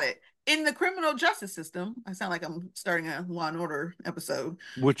think about it. In the criminal justice system, I sound like I'm starting a Law and Order episode.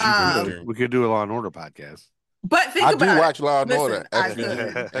 Which we could do a Law and Order podcast. But think I about do it. watch Law and Listen, Order. I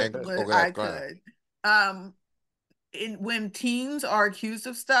SVU, and could. Organized Crime. When teens are accused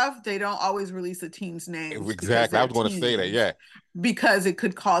of stuff, they don't always release the teen's name. Exactly. I was going to say that. Yeah. Because it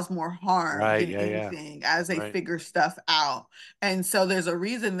could cause more harm Right, than anything as they Right. figure stuff out. And so there's a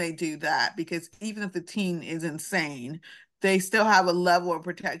reason they do that, because even if the teen is insane, they still have a level of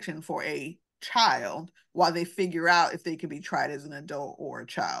protection for a child while they figure out if they can be tried as an adult or a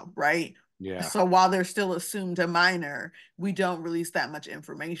child, right? Yeah. So while they're still assumed a minor, we don't release that much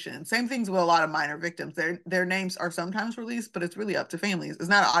information. Same things with a lot of minor victims. Their names are sometimes released, but it's really up to families. It's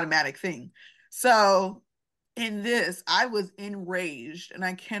not an automatic thing. So in this, I was enraged, and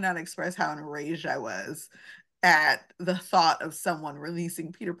I cannot express how enraged I was at the thought of someone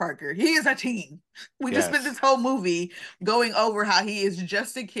releasing Peter Parker. He is a teen. We just spent Yes. this whole movie going over how he is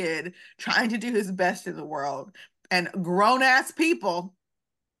just a kid trying to do his best in the world. And grown-ass people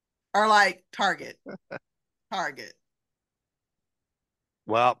are like, target.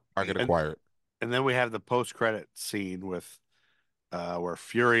 Well, Target and- acquired. And then we have the post-credit scene with where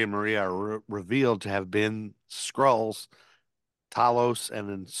Fury and Maria are revealed to have been Skrulls, Talos, and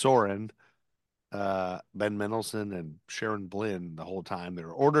then Soren, Ben Mendelsohn and Sharon Blynn the whole time. They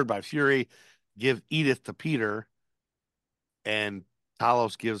were ordered by Fury, give Edith to Peter, and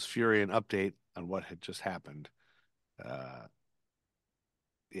Talos gives Fury an update on what had just happened.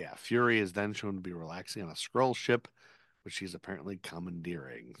 Fury is then shown to be relaxing on a Skrull ship, which he's apparently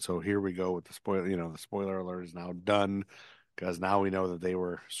commandeering. So here we go with the spoiler. The spoiler alert is now done because now we know that they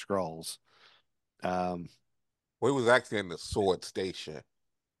were Skrulls. He was actually in the Sword Station.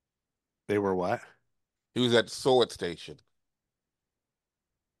 They were what? He was at the Sword Station.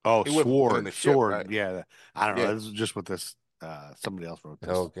 Oh, He wasn't on sword, the ship, sword. right? Yeah, I don't know. Yeah. This is just what this. Somebody else wrote this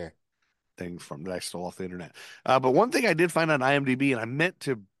Okay. thing from that I stole off the internet. But one thing I did find on IMDb, and I meant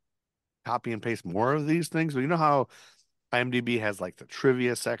to copy and paste more of these things, but you know how IMDb has like the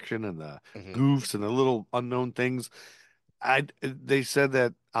trivia section and the Mhm. goofs and the little unknown things. They said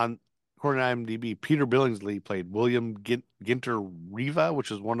that according to IMDb, Peter Billingsley played William Ginter Riva,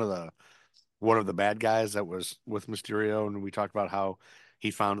 which is one of the bad guys that was with Mysterio, and we talked about how he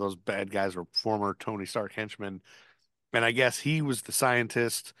found those bad guys were former Tony Stark henchmen, and I guess he was the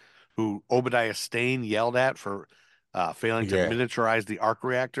scientist who Obadiah Stane yelled at for failing to Yeah. miniaturize the arc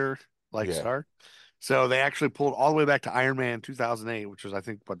reactor like Yeah. Stark. So they actually pulled all the way back to Iron Man 2008, which was, I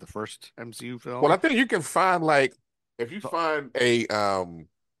think, what, the first MCU film? Well, I think you can find like if you find a on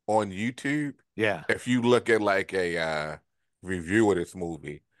YouTube, Yeah. if you look at like a review of this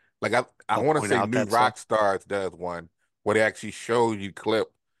movie, like I They'll want to point say out New that stuff. Rock Stars does one where they actually show you clip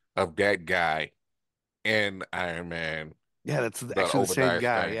of that guy in Iron Man, Yeah, that's the actually the same Obadiah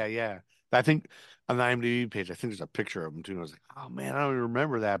guy. Stane. Yeah, yeah. I think on the IMDb page, I think there's a picture of him too. And I was like, oh man, I don't even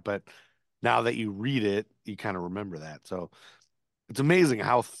remember that. But now that you read it, you kind of remember that. So it's amazing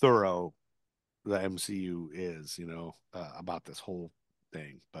how thorough the MCU is, about this whole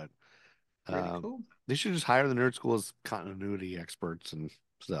thing. But Pretty cool. they should just hire the Nerd School as continuity experts and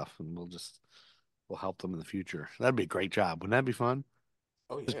stuff, and we'll help them in the future. That'd be a great job. Wouldn't that be fun?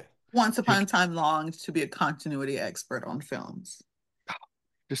 Oh yeah. Once upon a time longed to be a continuity expert on films.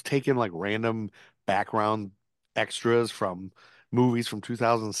 Just taking like random background extras from movies from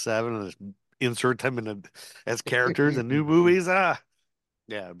 2007 and just insert them as characters in new movies. Yeah,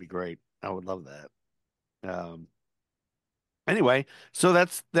 it'd be great. I would love that. Anyway, so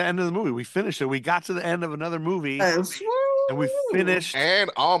that's the end of the movie. We finished it. We got to the end of another movie Yes. and we finished. And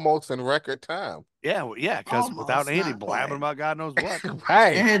almost in record time. Yeah, because without Almost, Andy not blabbing quite. about God knows what.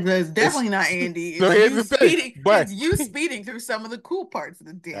 Right. And it's definitely not Andy. So It's here's you the thing, speeding. but- It's you speeding through some of the cool parts of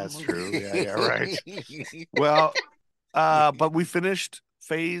the damn That's movie. true. Yeah, right. Well, but we finished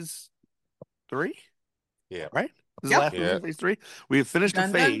phase 3. Yeah. Right? This is Yep. the last movie Yeah. of phase 3. We have finished a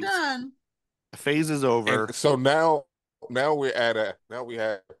Dun, phase. dun, dun. The phase is over. And so now we have. Now we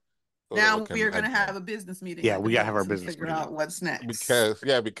are going to have a business meeting. Yeah, after we gotta have this our and business figure meeting. out what's next.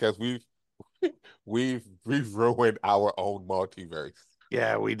 because we've ruined our own multiverse.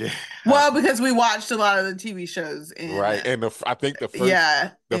 Yeah, we did. Well, because we watched a lot of the TV shows. And, Right. And I think the first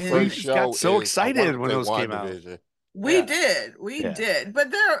yeah, the and first just show got so is, excited I wanna when say those came out. WandaVision. we Yeah. did, but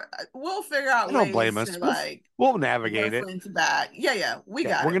we'll figure out I don't ways blame us. to We'll- like We'll navigate it. reference back. Yeah, we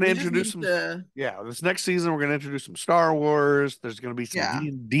got We're it. gonna We just introduce need some. to- Yeah, this next season we're gonna introduce some Star Wars. There's gonna be some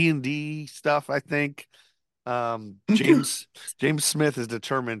Yeah. D&D stuff, I think. James Smith is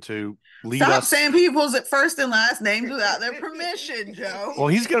determined to lead Stop us. saying people's first and last names without their permission, Joe. Well,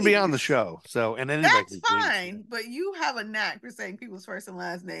 he's gonna be on the show, so and anybody That's can James fine, Smith. but you have a knack for saying people's first and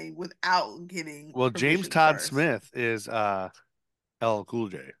last name without getting. Well, James permission Todd first. Smith is LL Cool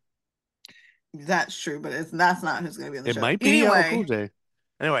J. That's true, but that's not who's going to be on the It show. might be LL anyway. Cool J.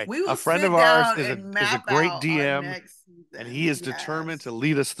 Anyway, We will a friend sit of ours down is and a map great out our DM, next and season. he is Yes. determined to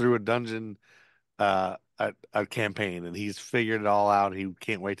lead us through a dungeon, a campaign, and he's figured it all out. He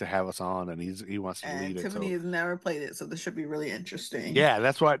can't wait to have us on, and he wants to And lead it. Tiffany So has never played it, so this should be really interesting. yeah,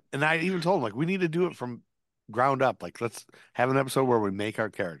 that's what. And I even told him like we need to do it from ground up. Like let's have an episode where we make our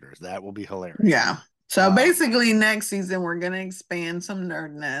characters. That will be hilarious. Yeah. So Wow. basically, next season we're going to expand some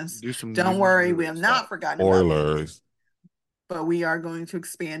nerdness. Do some. Don't new worry, nerd we have stuff. not forgotten about Spoilers. but we are going to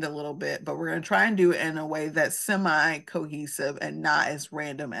expand a little bit, but we're going to try and do it in a way that's semi-cohesive and not as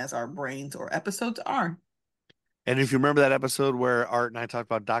random as our brains or episodes are. And if you remember that episode where Art and I talked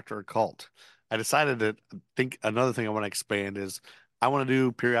about Dr. Occult, I decided to think another thing I want to expand is I want to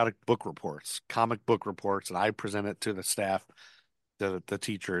do periodic book reports, comic book reports, and I present it to the staff, the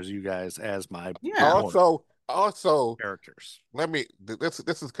teachers, you guys, as my Yeah. report Also, characters.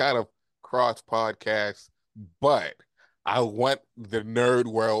 this is kind of cross podcast, but I want the nerd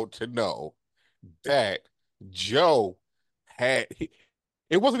world to know that Joe it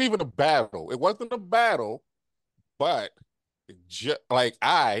wasn't even a battle. It wasn't a battle, but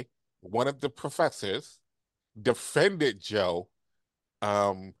one of the professors, defended Joe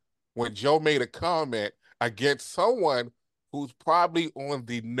when Joe made a comment against someone who's probably on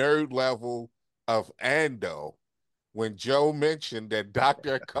the nerd level of Ando, when Joe mentioned that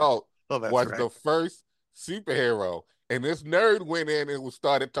Dr. Occult Oh, that's was right. the first superhero. And this nerd went in and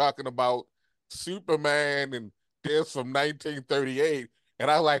started talking about Superman and this from 1938. And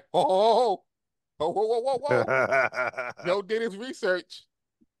I was like, whoa. Joe did his research.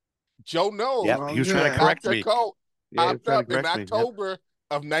 Joe knows. Yep, he was trying to Yeah. correct Dr. me. Occult Yeah, he was popped trying to up in correct me. Yep. October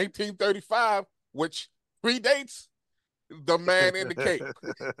of 1935, which predates the man in the cape.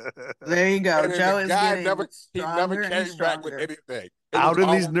 There you go. And then Joe the is guy getting never stronger and came back with stronger. anything. It Out was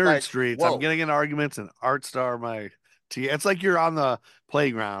in these almost nerd like, streets, whoa. I'm getting in arguments and Art Star it's like you're on the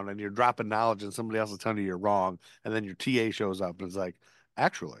playground and you're dropping knowledge and somebody else is telling you you're wrong, and then your TA shows up and it's like,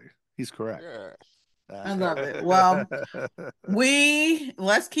 actually, he's correct. Yeah. I love it. Well,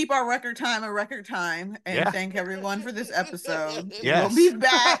 let's keep our record time a record time and Yeah. thank everyone for this episode. Yes. We'll be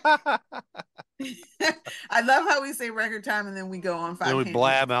back I love how we say record time and then we go on 5 Then we tangents.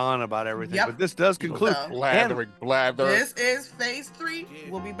 blab on about everything. Yep. But this does conclude. So- Blathering, blather. This is phase 3.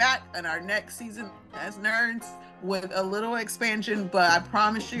 We'll be back in our next season as nerds with a little expansion, but I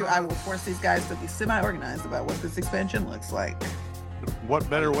promise you I will force these guys to be semi-organized about what this expansion looks like. What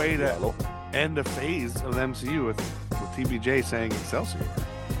better way to end a phase of the MCU with TBJ saying Excelsior?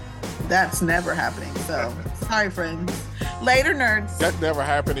 That's never happening. So, sorry, friends. Later, nerds. That's never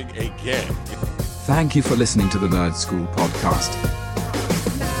happening again. Thank you for listening to the Nerd School podcast.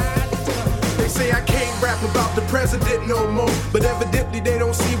 They say I can't rap about the president no more, but evidently they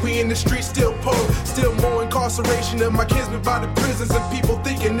don't see we in the streets still poor. Still more incarceration of my kinsmen by the prisons, and people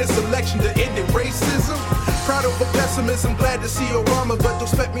thinking this election to end in racism. Proud of a pessimism, glad to see Obama, but don't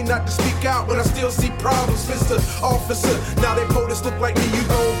expect me not to speak out when I still see problems, Mr. Officer. Now they POTUS look like me, you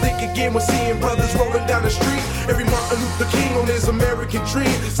gon' think again when seeing brothers rolling down the street. Every Martin Luther King on his American dream.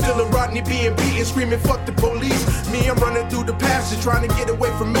 Still a Rodney being beaten, screaming fuck the police. Me, I'm running through the passage, trying to get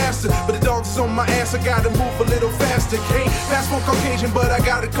away from master, but the dogs is on my ass, I gotta move a little faster. Can't pass for Caucasian, but I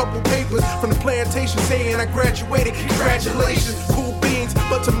got a couple papers from the plantation saying I graduated. Congratulations, cool beans,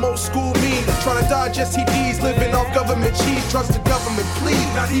 but to most school mean trying to dodge STDs, living off government cheese. Trust the government, please.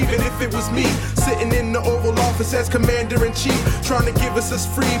 Not even if it was me sitting in the Oval Office as commander-in-chief, trying to give us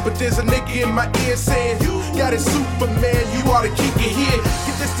free, but there's a nigga in my ear saying, you got it, Superman, you ought to keep it here.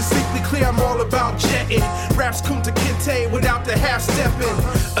 Get this distinctly clear, I'm all about jetting. Raps Kunta Kinte without the half-stepping.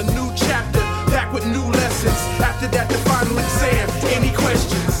 A new chapter, back with new lessons. After that, the final exam. Any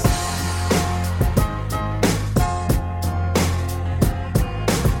questions?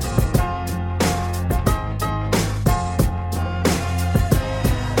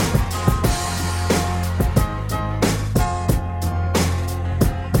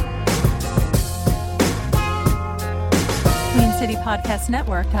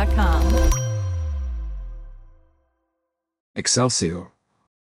 QueenCityPodcastNetwork.com. Excelsior.